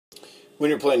when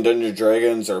you're playing Dungeons and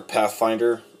Dragons or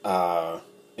Pathfinder,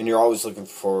 and you're always looking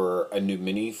for a new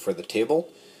mini for the table.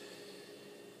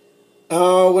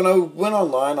 When I went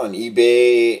online on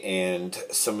eBay and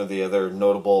some of the other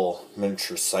notable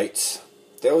miniature sites,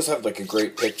 they always have like a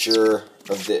great picture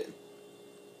of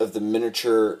the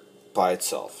miniature by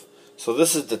itself. So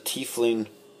this is the Tiefling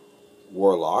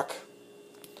Warlock.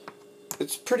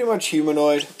 It's pretty much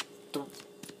humanoid.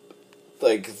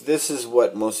 Like, this is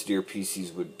what most of your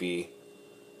PCs would be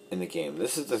in the game.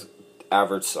 This is the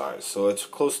average size, so it's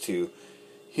close to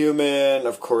human.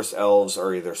 Of course, elves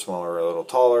are either smaller or a little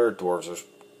taller, dwarves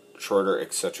are shorter,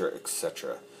 etc.,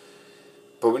 etc.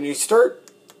 But when you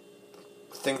start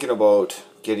thinking about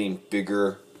getting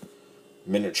bigger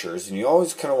miniatures, and you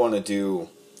always kind of want to do,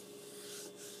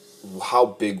 how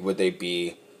big would they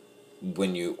be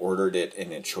when you ordered it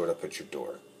and it showed up at your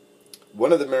door?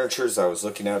 One of the miniatures I was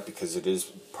looking at, because it is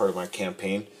part of my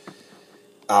campaign,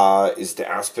 is the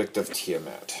aspect of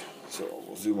Tiamat. So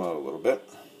we'll zoom out a little bit.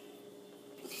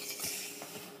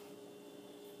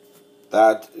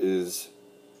 That is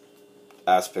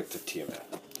aspect of Tiamat.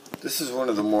 This is one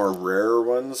of the more rare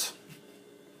ones.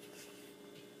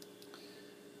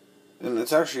 And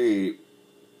it's actually,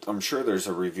 I'm sure there's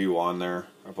a review on there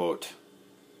about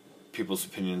people's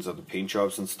opinions on the paint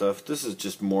jobs and stuff. This is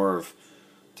just more of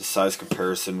the size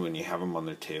comparison when you have them on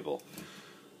their table.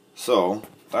 So,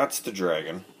 that's the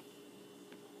dragon.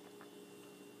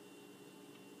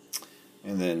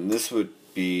 And then this would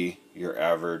be your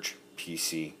average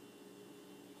PC.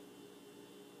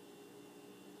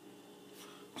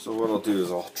 So what I'll do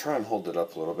is I'll try and hold it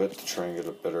up a little bit to try and get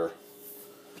a better...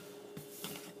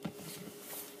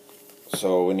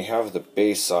 So when you have the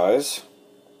base size,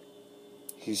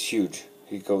 he's huge.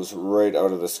 He goes right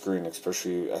out of the screen,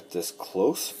 especially at this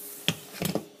close.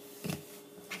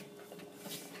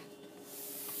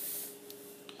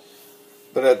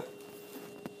 But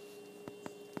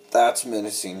that's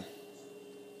menacing.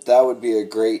 That would be a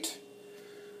great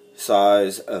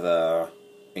size of a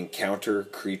encounter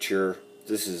creature.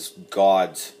 This is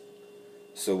gods.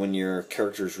 So when your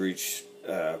characters reach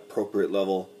appropriate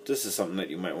level, this is something that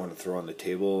you might want to throw on the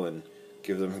table and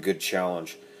give them a good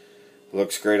challenge.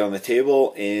 Looks great on the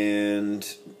table and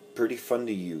pretty fun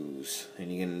to use.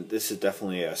 And you can, this is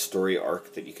definitely a story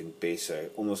arc that you can base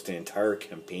almost an entire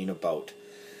campaign about.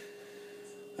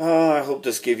 I hope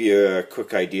this gave you a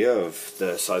quick idea of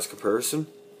the size comparison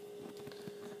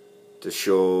to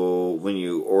show when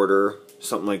you order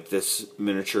something like this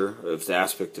miniature of the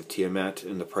aspect of Tiamat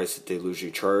and the price that they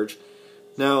usually charge.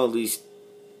 Now at least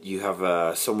you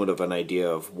have somewhat of an idea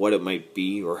of what it might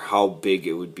be or how big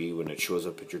it would be when it shows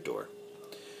up at your door.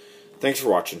 Thanks for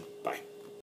watching.